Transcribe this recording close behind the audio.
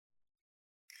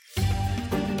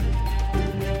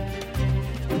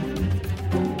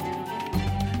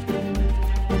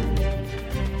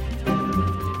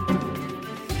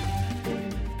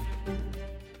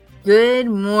Good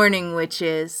morning,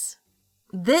 witches.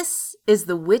 This is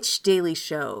the Witch Daily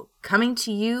Show, coming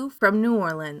to you from New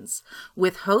Orleans,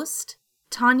 with host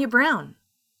Tanya Brown.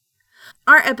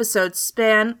 Our episodes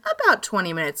span about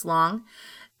 20 minutes long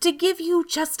to give you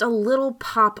just a little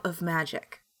pop of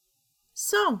magic.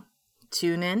 So,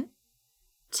 tune in,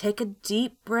 take a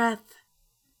deep breath,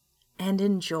 and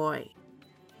enjoy.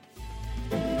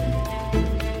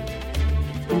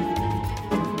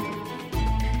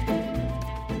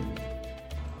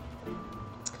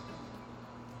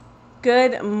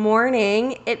 Good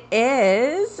morning. It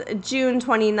is June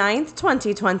 29th,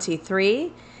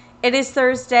 2023. It is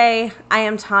Thursday. I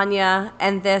am Tanya,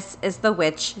 and this is the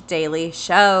Witch Daily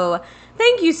Show.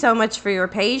 Thank you so much for your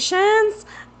patience.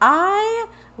 I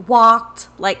walked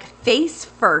face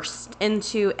first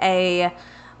into a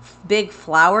big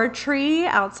flower tree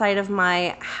outside of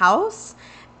my house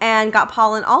and got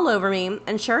pollen all over me.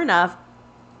 And sure enough,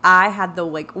 I had the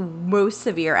most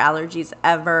severe allergies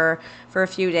ever for a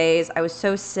few days. I was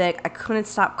so sick. I couldn't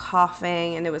stop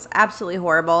coughing, and it was absolutely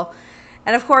horrible.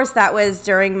 And of course, that was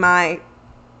during my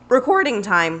recording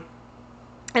time.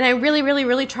 And I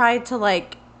really tried to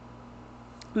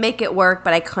make it work,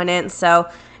 but I couldn't. So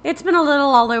it's been a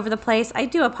little all over the place. I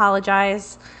do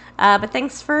apologize, but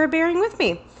thanks for bearing with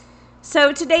me.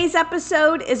 So today's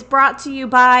episode is brought to you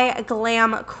by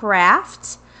Glam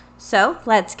Craft. So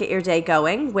let's get your day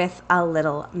going with a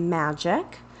little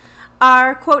magic.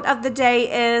 Our quote of the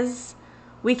day is,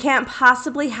 "We can't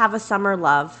possibly have a summer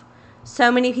love.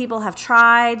 So many people have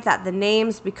tried that the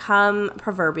names become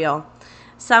proverbial.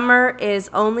 Summer is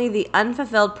only the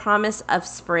unfulfilled promise of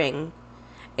spring.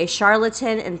 A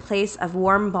charlatan in place of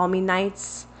warm, balmy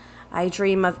nights. I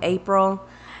dream of April.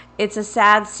 It's a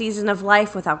sad season of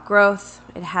life without growth.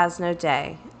 It has no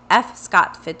day." F.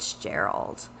 Scott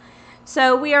Fitzgerald.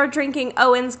 So we are drinking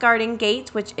Owen's Garden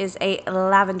Gate, which is a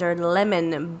lavender,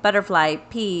 lemon, butterfly,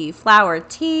 pea, flower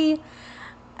tea.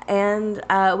 And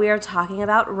we are talking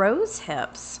about rose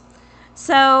hips.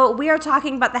 So we are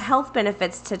talking about the health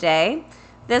benefits today.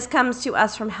 This comes to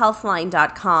us from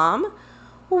healthline.com.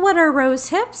 What are rose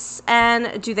hips,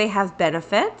 and do they have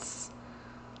benefits?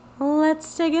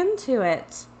 Let's dig into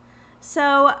it.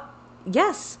 So,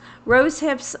 yes, rose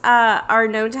hips are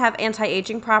known to have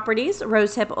anti-aging properties.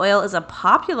 Rosehip oil is a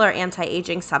popular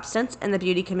anti-aging substance in the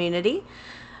beauty community.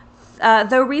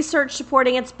 Though research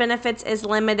supporting its benefits is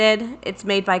limited, it's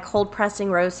made by cold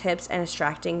pressing rose hips and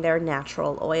extracting their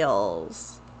natural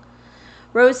oils.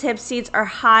 Rose hip seeds are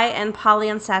high in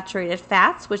polyunsaturated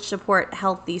fats, which support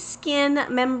healthy skin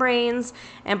membranes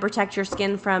and protect your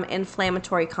skin from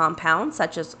inflammatory compounds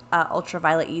such as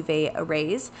ultraviolet UV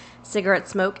rays, cigarette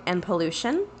smoke, and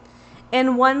pollution.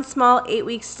 In one small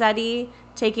 8-week study,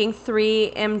 taking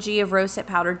 3 mg of rosehip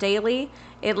powder daily,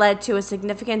 it led to a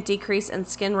significant decrease in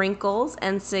skin wrinkles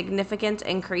and significant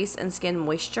increase in skin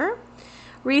moisture.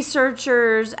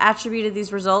 Researchers attributed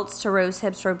these results to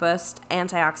rosehip's robust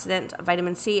antioxidant,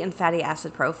 vitamin C, and fatty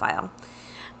acid profile.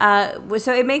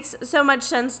 So it makes so much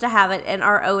sense to have it in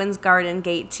our Owen's Garden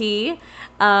Gate tea.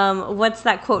 What's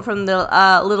that quote from the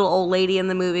little old lady in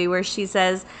the movie where she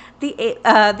says, the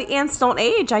ants don't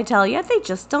age, I tell you, they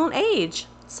just don't age.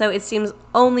 So it seems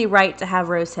only right to have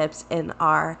rose hips in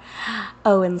our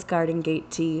Owen's Garden Gate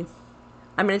tea.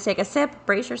 I'm going to take a sip.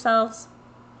 Brace yourselves.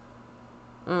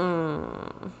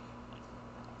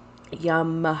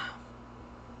 Yum.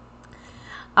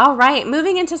 All right,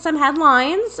 moving into some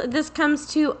headlines. This comes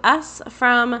to us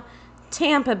from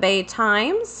Tampa Bay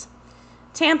Times.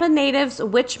 Tampa natives'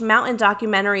 Witch Mountain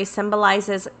documentary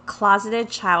symbolizes closeted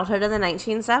childhood in the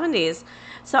 1970s.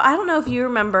 So I don't know if you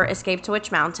remember Escape to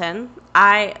Witch Mountain.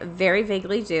 I very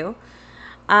vaguely do.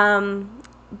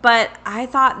 But I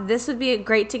thought this would be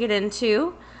great to get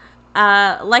into.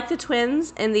 Like the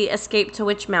twins in the Escape to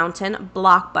Witch Mountain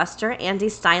blockbuster, Andy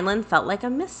Steinlen felt like a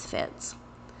misfit.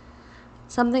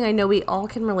 Something I know we all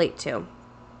can relate to.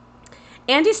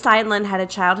 Andy Steinlen had a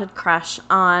childhood crush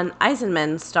on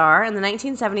Eisenman star in the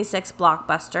 1976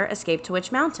 blockbuster Escape to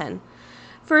Witch Mountain.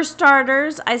 For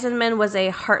starters, Eisenman was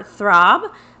a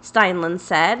heartthrob, Steinlen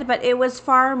said, but it was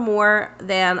far more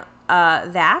than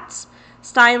that.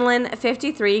 Steinlen,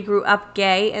 53, grew up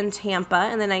gay in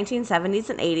Tampa in the 1970s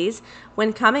and 80s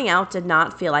when coming out did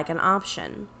not feel like an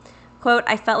option. Quote,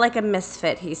 "I felt like a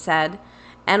misfit," he said.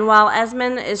 And while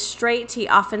Esmond is straight, he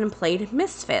often played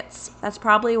misfits. That's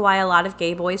probably why a lot of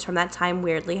gay boys from that time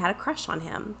weirdly had a crush on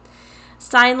him.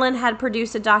 Steinlen had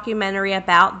produced a documentary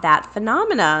about that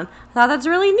phenomenon. I thought that's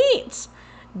really neat.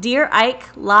 Dear Ike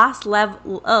Lost Letters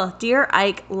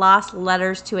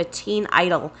to a Teen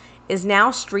Idol is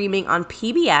now streaming on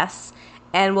PBS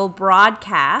and will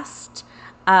broadcast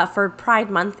for Pride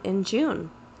Month in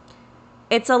June.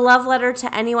 It's a love letter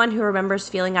to anyone who remembers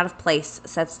feeling out of place,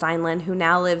 said Steinlen, who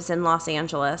now lives in Los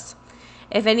Angeles.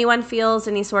 If anyone feels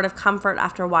any sort of comfort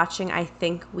after watching, I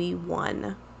think we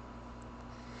won.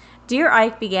 Dear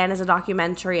Ike began as a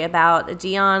documentary about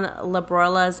Dion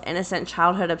Labrola's innocent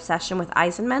childhood obsession with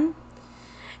Eisenman.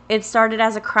 It started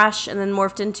as a crush and then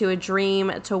morphed into a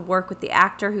dream to work with the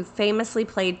actor who famously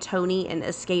played Tony in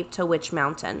Escape to Witch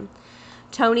Mountain.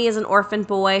 Tony is an orphan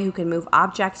boy who can move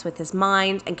objects with his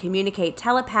mind and communicate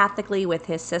telepathically with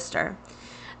his sister.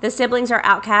 The siblings are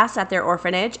outcasts at their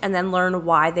orphanage and then learn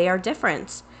why they are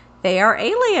different. They are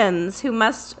aliens who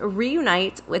must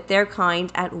reunite with their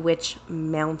kind at Witch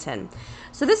Mountain.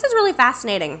 So this is really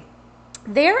fascinating.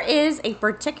 There is a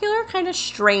particular kind of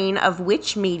strain of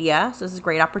witch media, so this is a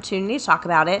great opportunity to talk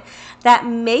about it, that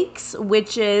makes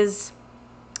witches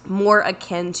more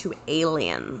akin to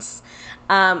aliens.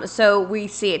 So we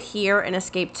see it here in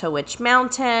Escape to Witch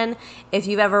Mountain. If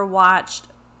you've ever watched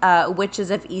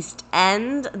Witches of East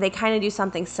End, they kind of do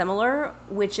something similar.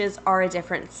 Witches are a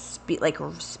different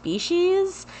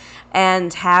species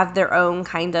and have their own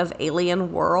kind of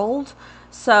alien world.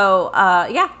 So,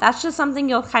 that's just something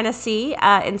you'll kind of see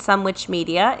in some witch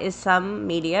media, is some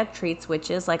media treats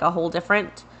witches like a whole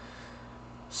different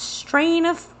strain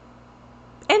of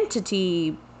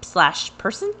entity /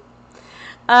 person.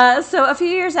 So a few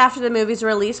years after the movie's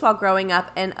release, while growing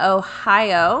up in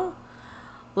Ohio,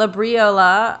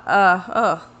 Labrola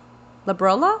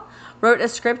wrote a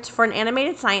script for an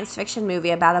animated science fiction movie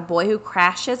about a boy who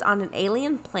crashes on an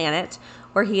alien planet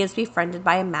where he is befriended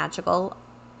by a magical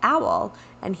owl,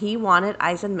 and he wanted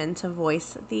Eisenman to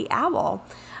voice the owl.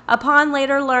 Upon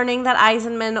later learning that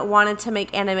Eisenman wanted to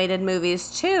make animated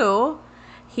movies too,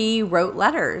 he wrote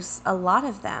letters, a lot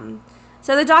of them.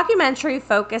 So the documentary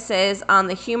focuses on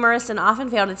the humorous and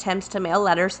often failed attempts to mail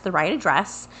letters to the right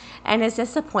address and his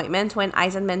disappointment when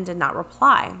Eisenman did not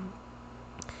reply.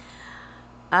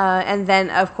 And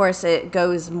then, of course, it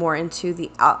goes more into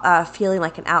the feeling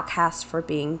like an outcast for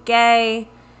being gay.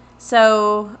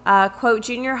 So, quote,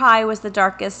 junior high was the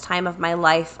darkest time of my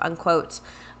life, unquote.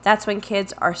 That's when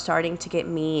kids are starting to get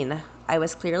mean. I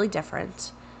was clearly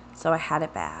different, so I had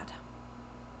it bad.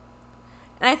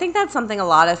 And I think that's something a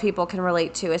lot of people can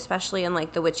relate to, especially in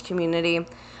like the witch community.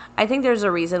 I think there's a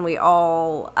reason we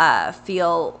all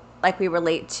feel like we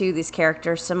relate to these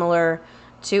characters similar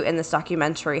to in this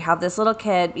documentary. How this little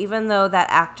kid, even though that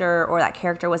actor or that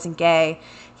character wasn't gay,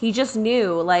 he just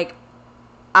knew, like,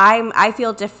 I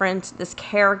feel different, this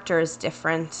character is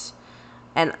different,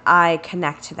 and I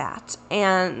connect to that.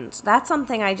 And that's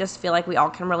something I just feel like we all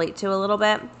can relate to a little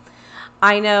bit.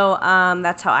 I know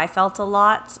that's how I felt a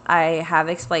lot. I have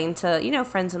explained to,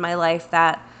 friends in my life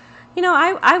that,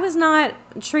 I was not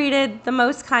treated the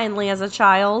most kindly as a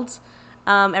child.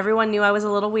 Everyone knew I was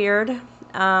a little weird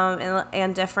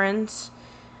and different.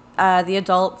 The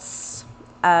adults,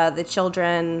 the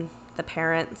children, the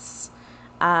parents.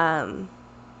 And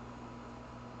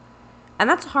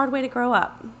that's a hard way to grow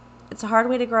up. It's a hard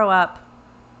way to grow up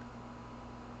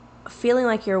feeling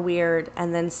like you're weird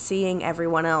and then seeing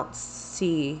everyone else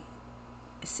see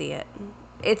it.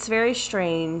 It's very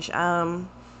strange. I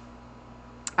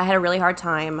had a really hard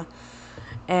time.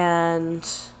 And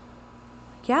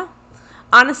yeah,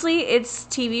 honestly, it's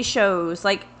TV shows.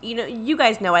 Like, you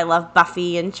guys know I love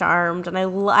Buffy and Charmed, and I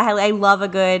love a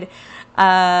good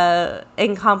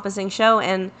encompassing show.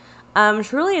 And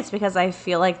truly it's because I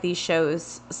feel like these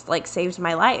shows like saved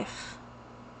my life.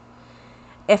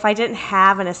 If I didn't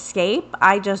have an escape,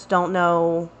 I just don't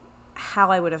know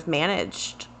how I would have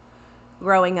managed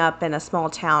growing up in a small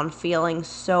town, feeling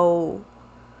so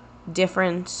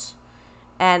different.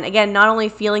 And again, not only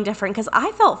feeling different, because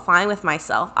I felt fine with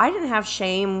myself. I didn't have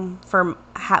shame for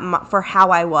how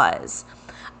I was.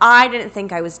 I didn't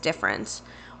think I was different.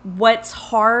 What's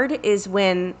hard is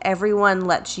when everyone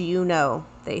lets you know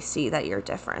they see that you're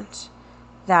different.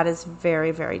 That is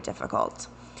very, very difficult.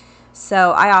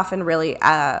 So I often really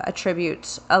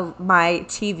attribute my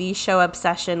TV show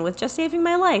obsession with just saving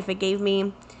my life. It gave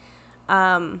me,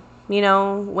 when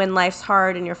life's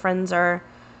hard and your friends are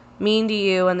mean to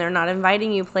you and they're not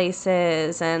inviting you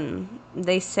places and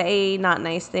they say not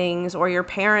nice things, or your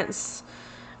parents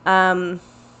aren't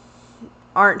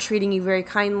treating you very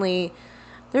kindly,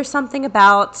 there's something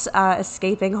about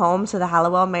escaping home to the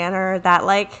Hallowell Manor that,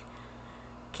 like,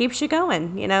 keeps you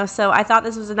going, So I thought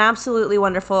this was an absolutely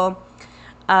wonderful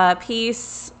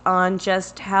piece on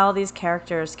just how these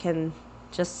characters can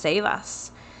just save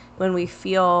us when we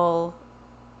feel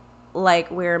like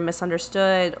we're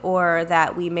misunderstood or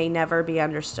that we may never be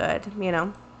understood,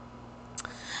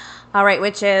 All right,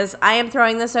 witches, I am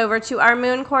throwing this over to our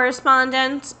moon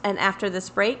correspondent, and after this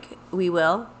break, we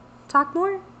will talk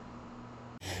more.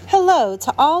 Hello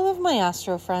to all of my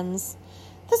astro friends.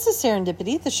 This is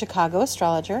Serendipity, the Chicago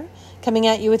astrologer, coming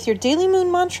at you with your daily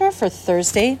moon mantra for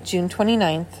Thursday, June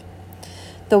 29th.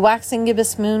 The waxing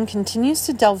gibbous moon continues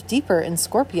to delve deeper in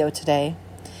Scorpio today.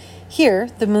 Here,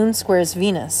 the moon squares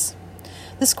Venus.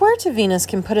 The square to Venus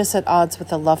can put us at odds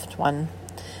with a loved one.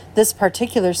 This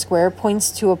particular square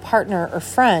points to a partner or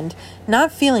friend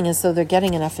not feeling as though they're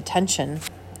getting enough attention.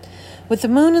 With the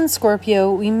moon in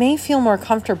Scorpio, we may feel more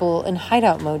comfortable in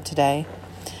hideout mode today.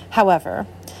 However,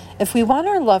 if we want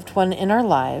our loved one in our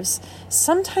lives,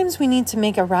 sometimes we need to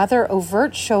make a rather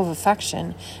overt show of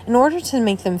affection in order to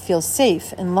make them feel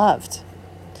safe and loved.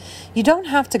 You don't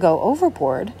have to go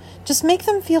overboard, just make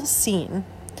them feel seen.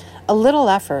 A little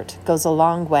effort goes a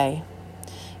long way.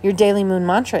 Your daily moon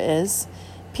mantra is,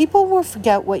 people will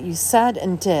forget what you said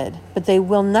and did, but they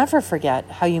will never forget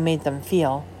how you made them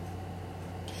feel.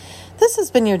 This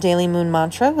has been your daily moon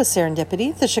mantra with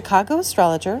Serendipity, the Chicago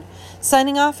astrologer,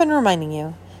 signing off and reminding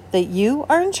you that you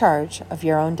are in charge of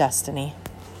your own destiny.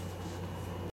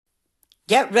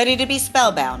 Get ready to be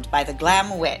spellbound by the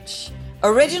Glam Witch.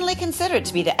 Originally considered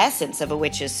to be the essence of a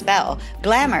witch's spell,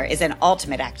 glamour is an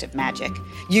ultimate act of magic.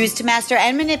 Used to master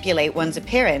and manipulate one's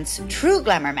appearance, true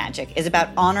glamour magic is about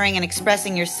honoring and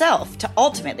expressing yourself to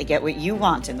ultimately get what you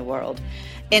want in the world.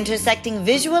 Intersecting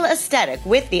visual aesthetic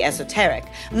with the esoteric,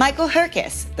 Michael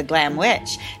Herkis, the Glam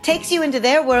Witch, takes you into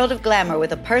their world of glamour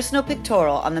with a personal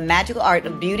pictorial on the magical art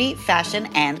of beauty, fashion,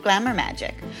 and glamour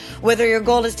magic. Whether your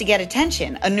goal is to get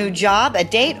attention, a new job, a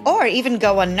date, or even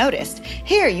go unnoticed,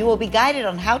 here you will be guided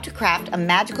on how to craft a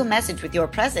magical message with your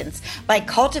presence by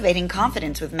cultivating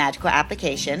confidence with magical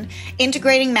application,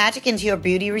 integrating magic into your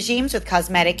beauty regimes with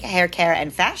cosmetic, hair care,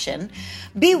 and fashion,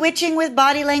 bewitching with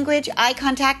body language, eye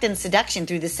contact, and seduction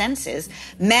through the senses,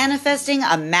 manifesting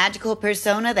a magical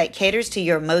persona that caters to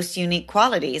your most unique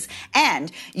qualities,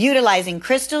 and utilizing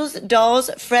crystals, dolls,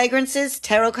 fragrances,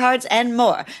 tarot cards, and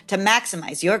more to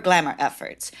maximize your glamour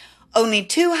efforts. Only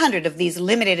 200 of these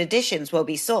limited editions will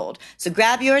be sold, so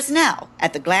grab yours now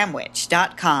at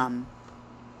theglamwitch.com.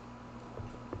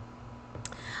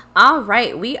 All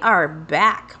right, we are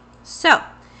back. So,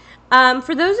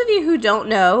 for those of you who don't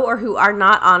know or who are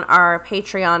not on our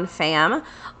Patreon fam,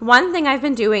 one thing I've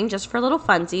been doing just for a little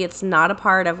funsy, it's not a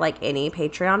part of like any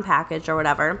Patreon package or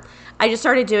whatever, I just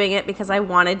started doing it because I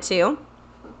wanted to,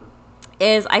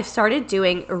 is I've started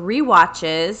doing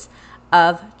rewatches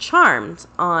of Charmed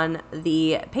on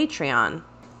the Patreon.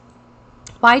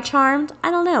 Why Charmed?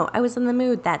 I don't know. I was in the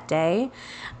mood that day.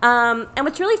 And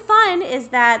what's really fun is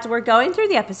that we're going through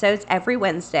the episodes every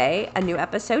Wednesday. A new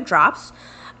episode drops.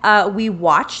 We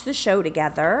watch the show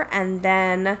together, and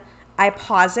then I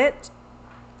pause it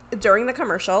during the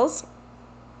commercials,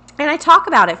 and I talk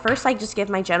about it. First, I just give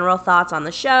my general thoughts on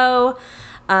the show,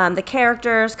 the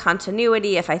characters,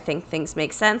 continuity, if I think things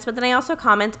make sense, but then I also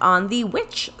comment on the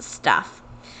witch stuff.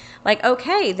 Like,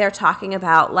 okay, they're talking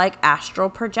about, like, astral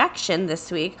projection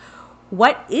this week.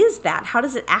 What is that? How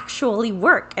does it actually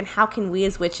work? And how can we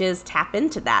as witches tap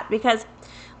into that? Because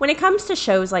when it comes to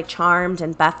shows like Charmed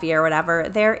and Buffy or whatever,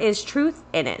 there is truth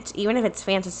in it, even if it's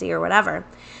fantasy or whatever.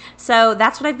 So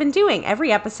that's what I've been doing.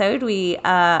 Every episode,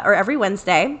 or every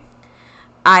Wednesday,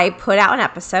 I put out an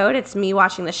episode. It's me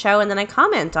watching the show, and then I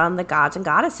comment on the gods and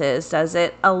goddesses. Does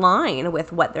it align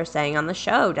with what they're saying on the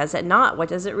show? Does it not? What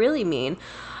does it really mean?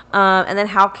 And then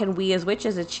how can we as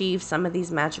witches achieve some of these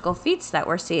magical feats that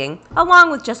we're seeing, along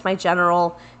with just my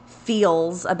general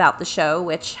feels about the show,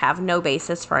 which have no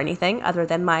basis for anything other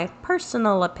than my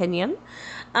personal opinion.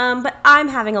 But I'm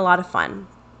having a lot of fun.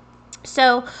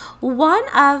 So one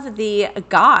of the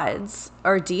gods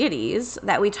or deities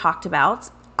that we talked about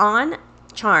on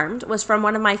Charmed was from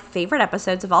one of my favorite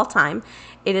episodes of all time.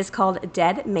 It is called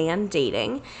Dead Man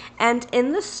Dating. And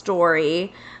in the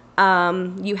story,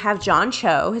 you have John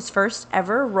Cho, his first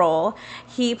ever role.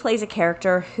 He plays a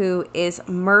character who is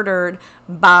murdered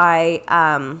by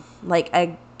like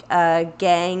a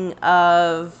gang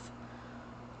of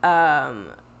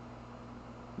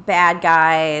bad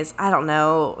guys. I don't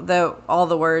know all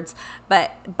the words,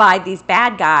 but by these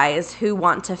bad guys who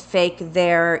want to fake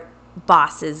their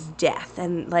boss's death.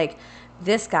 And like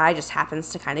this guy just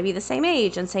happens to kind of be the same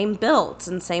age and same built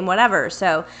and same whatever.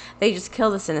 So they just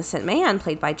kill this innocent man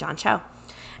played by John Cho.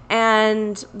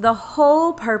 And the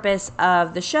whole purpose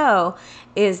of the show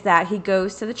is that he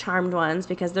goes to the Charmed ones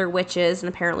because they're witches, and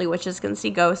apparently witches can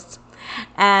see ghosts.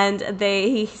 And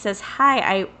he says,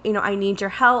 "Hi, I need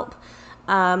your help.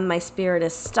 My spirit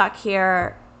is stuck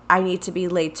here. I need to be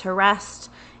laid to rest.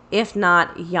 If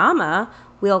not, Yama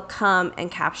will come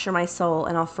and capture my soul,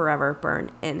 and I'll forever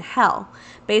burn in hell.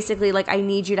 Basically, like, I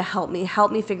need you to help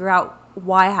me figure out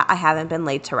why I haven't been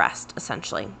laid to rest,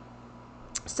 essentially.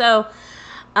 So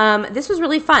this was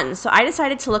really fun. So I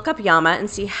decided to look up Yama and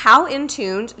see how in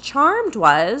tune Charmed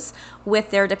was with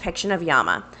their depiction of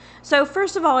Yama. So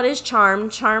first of all, it is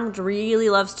Charmed. Charmed really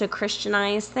loves to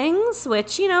Christianize things,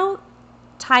 which, you know,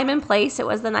 time and place. It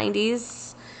was the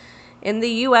 90s in the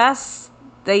U.S.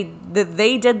 They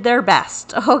did their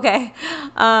best, okay?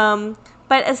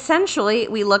 But essentially,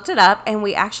 we looked it up, and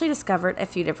we actually discovered a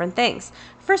few different things.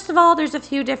 First of all, there's a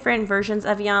few different versions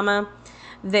of Yama.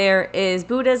 There is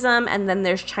Buddhism, and then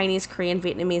there's Chinese, Korean,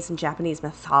 Vietnamese, and Japanese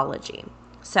mythology.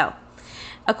 So,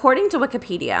 according to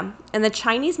Wikipedia, in the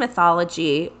Chinese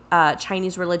mythology,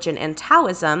 Chinese religion, and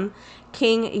Taoism,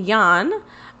 King Yan,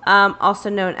 also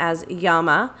known as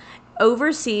Yama,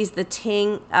 oversees the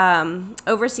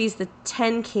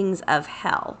 10 kings of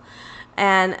hell.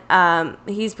 And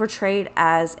he's portrayed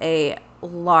as a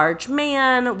large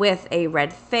man with a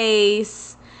red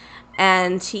face,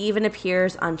 and he even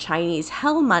appears on Chinese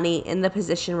hell money in the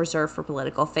position reserved for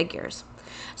political figures.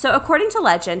 So according to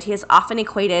legend, he is often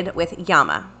equated with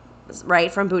Yama,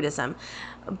 right, from Buddhism.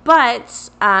 But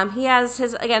he has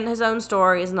his own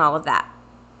stories and all of that.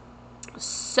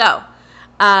 So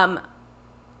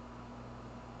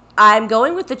I'm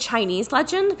going with the Chinese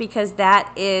legend because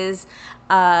that is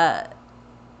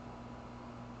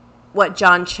what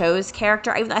John Cho's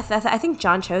character, I think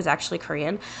John Cho's actually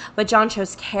Korean, but John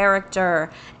Cho's character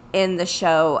in the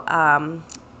show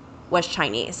was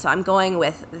Chinese. So I'm going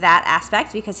with that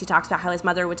aspect because he talks about how his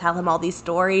mother would tell him all these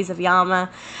stories of Yama,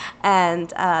 and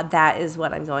that is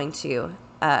what I'm going to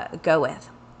go with.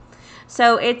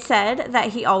 So it said that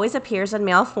he always appears in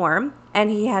male form, and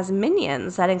he has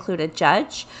minions that include a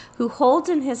judge who holds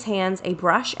in his hands a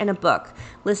brush and a book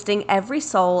listing every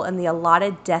soul and the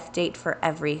allotted death date for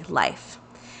every life.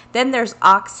 Then there's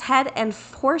Oxhead and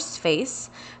Horseface,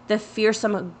 the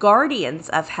fearsome guardians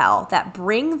of hell that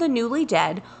bring the newly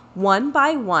dead one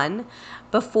by one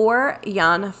before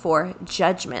Yan for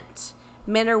judgment.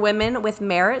 Men or women with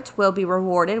merit will be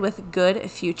rewarded with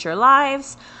good future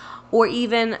lives, or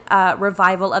even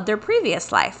revival of their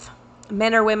previous life.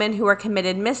 Men or women who are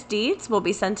committed misdeeds will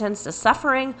be sentenced to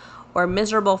suffering or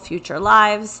miserable future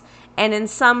lives. And in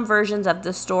some versions of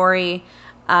the story,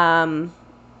 you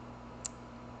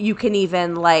can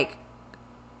even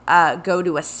go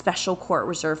to a special court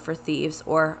reserved for thieves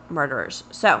or murderers.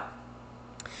 So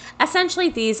essentially,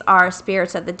 these are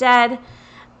spirits of the dead,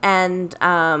 and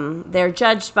they're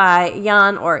judged by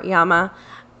Yan or Yama,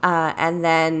 and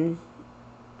then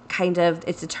kind of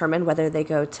it's determined whether they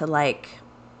go to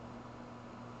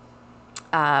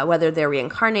whether they're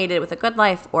reincarnated with a good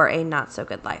life or a not so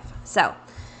good life. So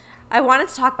I wanted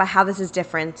to talk about how this is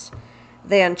different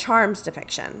than Charmed's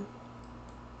depiction.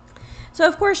 So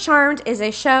of course, Charmed is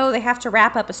a show. They have to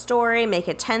wrap up a story, make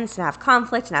it tense, and have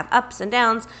conflict, and have ups and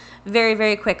downs very,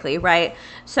 very quickly, right?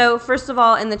 So first of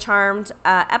all, in the Charmed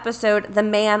episode, the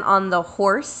man on the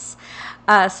horse,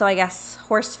 so I guess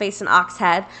Horseface and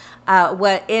Oxhead,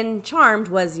 what in Charmed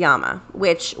was Yama,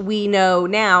 which we know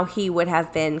now he would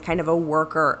have been kind of a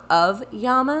worker of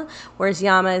Yama, whereas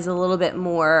Yama is a little bit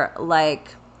more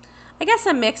like, I guess,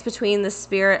 a mix between the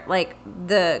spirit, like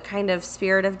the kind of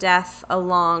spirit of death,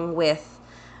 along with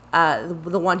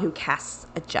the one who casts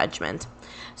a judgment.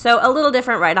 So a little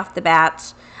different right off the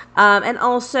bat. And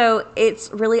also,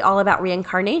 it's really all about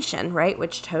reincarnation, right?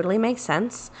 Which totally makes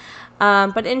sense.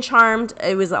 But in Charmed,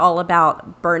 it was all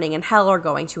about burning in hell or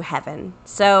going to heaven.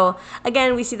 So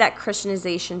again, we see that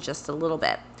Christianization just a little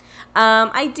bit.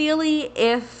 Ideally,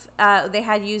 if they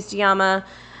had used Yama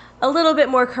a little bit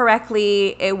more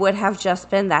correctly, it would have just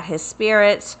been that his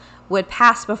spirit would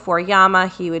pass before Yama.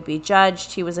 He would be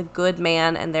judged. He was a good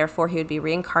man, and therefore he would be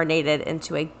reincarnated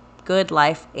into a good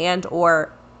life and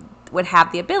or would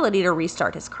have the ability to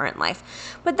restart his current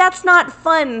life. But that's not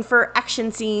fun for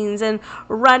action scenes and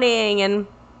running and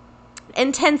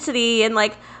intensity and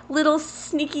like little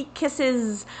sneaky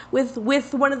kisses with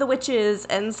one of the witches.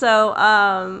 And so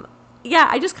yeah,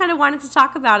 I just kind of wanted to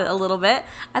talk about it a little bit.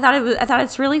 I thought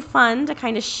it's really fun to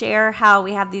kind of share how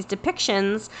we have these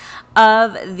depictions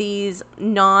of these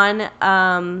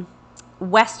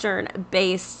non-Western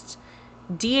based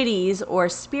deities or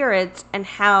spirits, and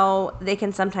how they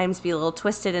can sometimes be a little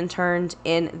twisted and turned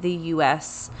in the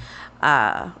U.S.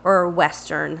 Or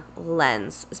Western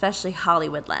lens, especially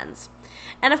Hollywood lens.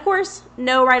 And of course,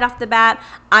 no, right off the bat,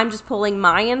 I'm just pulling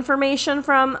my information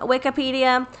from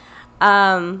Wikipedia.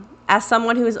 As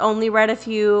someone who has only read a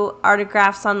few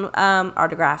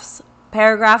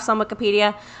paragraphs on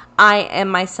Wikipedia. I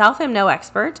myself am no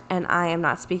expert, and I am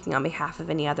not speaking on behalf of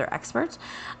any other experts.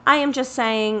 I am just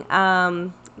saying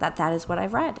that is what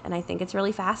I've read, and I think it's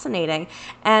really fascinating.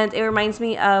 And it reminds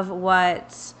me of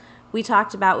what we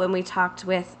talked about when we talked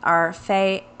with our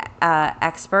Fae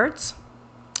experts,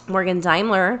 Morgan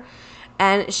Daimler,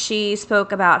 and she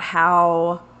spoke about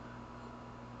how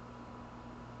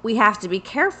we have to be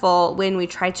careful when we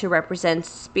try to represent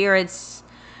spirits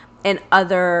in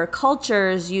other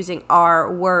cultures using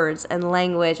our words and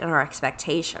language and our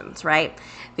expectations, right?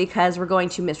 Because we're going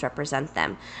to misrepresent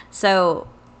them. So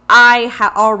I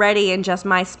already, in just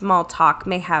my small talk,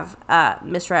 may have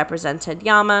misrepresented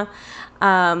Yama,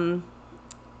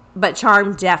 but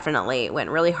Charmed definitely went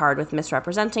really hard with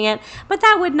misrepresenting it. But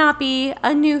that would not be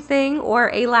a new thing or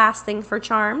a last thing for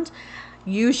Charmed.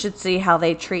 You should see how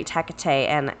they treat Hecate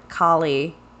and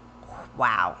Kali.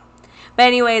 Wow. But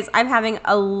anyways, I'm having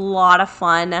a lot of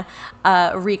fun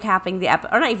recapping the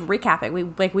episode. Or not even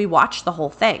recapping. We watched the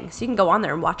whole thing. So you can go on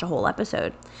there and watch a whole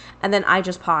episode. And then I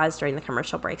just pause during the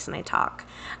commercial breaks and I talk.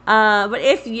 But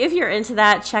if you're into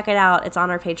that, check it out. It's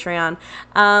on our Patreon.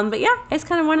 But yeah, I just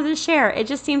kind of wanted to share. It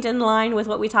just seemed in line with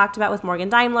what we talked about with Morgan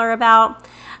Daimler about.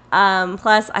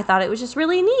 Plus, I thought it was just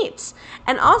really neat.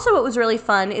 And also what was really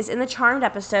fun is in the Charmed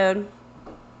episode,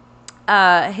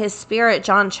 his spirit,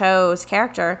 John Cho's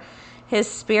character, his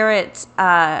spirit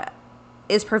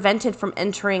is prevented from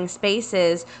entering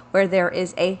spaces where there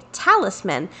is a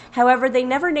talisman. However, they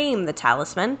never name the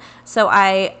talisman. So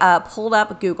I pulled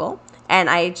up Google and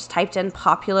I just typed in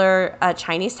popular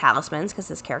Chinese talismans because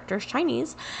this character is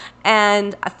Chinese,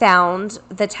 and I found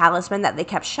the talisman that they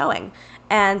kept showing.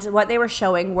 And what they were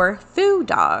showing were foo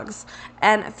dogs.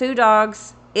 And foo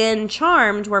dogs in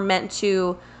Charmed were meant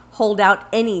to hold out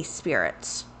any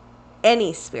spirits,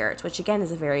 which again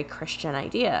is a very Christian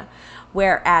idea.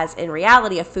 Whereas in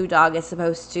reality, a foo dog is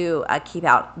supposed to keep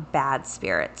out bad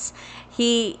spirits.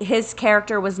 His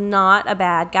character was not a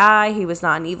bad guy. He was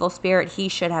not an evil spirit. He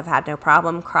should have had no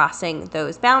problem crossing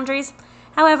those boundaries.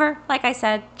 However, like I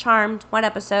said, Charmed, one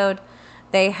episode,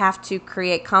 they have to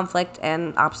create conflict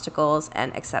and obstacles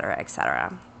and etc.,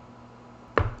 etc.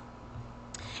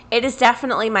 It is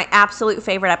definitely my absolute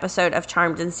favorite episode of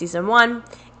Charmed in season 1.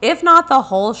 If not the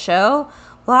whole show,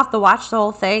 we'll have to watch the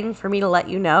whole thing for me to let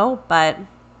you know. But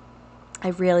I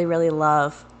really, really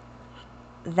love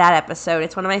that episode.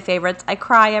 It's one of my favorites. I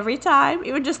cry every time.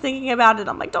 Even just thinking about it,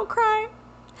 I'm like, don't cry.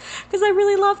 Because I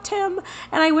really loved him.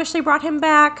 And I wish they brought him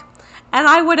back. And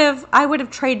I would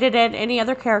have traded in any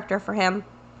other character for him.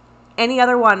 Any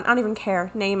other one. I don't even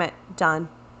care. Name it. Done.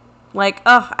 Like,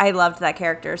 I loved that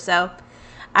character. So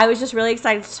I was just really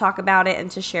excited to talk about it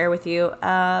and to share with you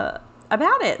about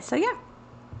it. So yeah.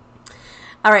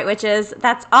 All right, witches.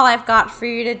 That's all I've got for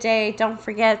you today. Don't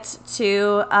forget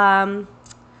to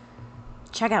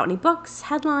check out any books,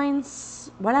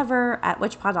 headlines, whatever at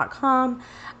witchpod.com.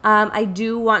 I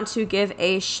do want to give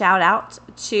a shout out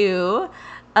to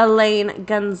Elaine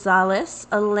Gonzalez.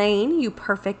 Elaine, you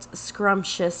perfect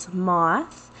scrumptious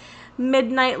moth.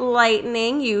 Midnight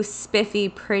Lightning, you spiffy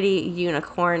pretty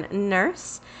unicorn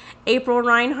nurse. April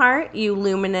Reinhardt, you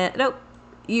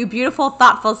you beautiful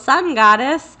thoughtful sun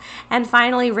goddess. And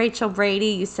finally, Rachel Brady,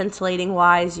 you scintillating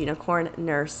wise unicorn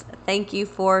nurse. Thank you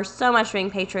for so much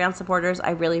being Patreon supporters.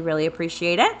 I really, really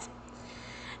appreciate it.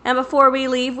 And before we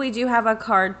leave, we do have a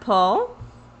card pull.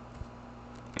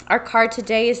 Our card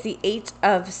today is the 8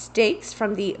 of Stakes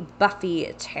from the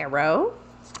Buffy Tarot.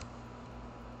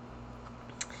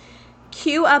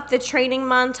 Cue up the training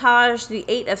montage. The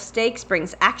 8 of Stakes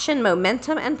brings action,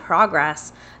 momentum, and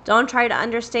progress. Don't try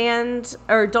to stand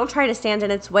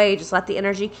in its way. Just let the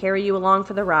energy carry you along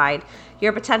for the ride.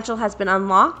 Your potential has been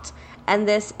unlocked, and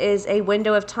this is a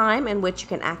window of time in which you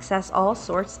can access all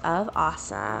sorts of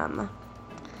awesome.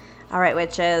 All right,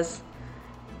 witches.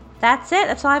 That's it.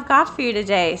 That's all I've got for you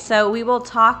today. So we will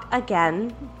talk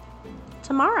again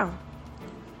tomorrow.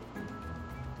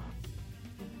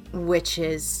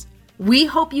 Witches, we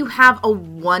hope you have a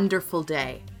wonderful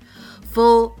day,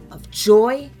 full of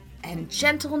joy and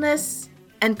gentleness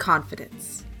and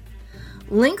confidence.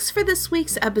 Links for this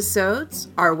week's episodes,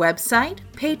 our website,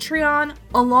 Patreon,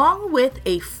 along with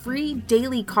a free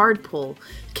daily card pull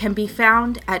can be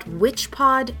found at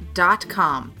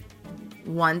witchpod.com.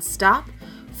 One stop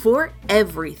for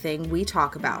everything we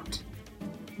talk about.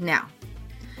 Now,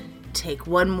 take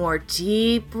one more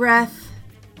deep breath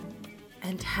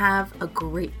and have a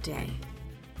great day.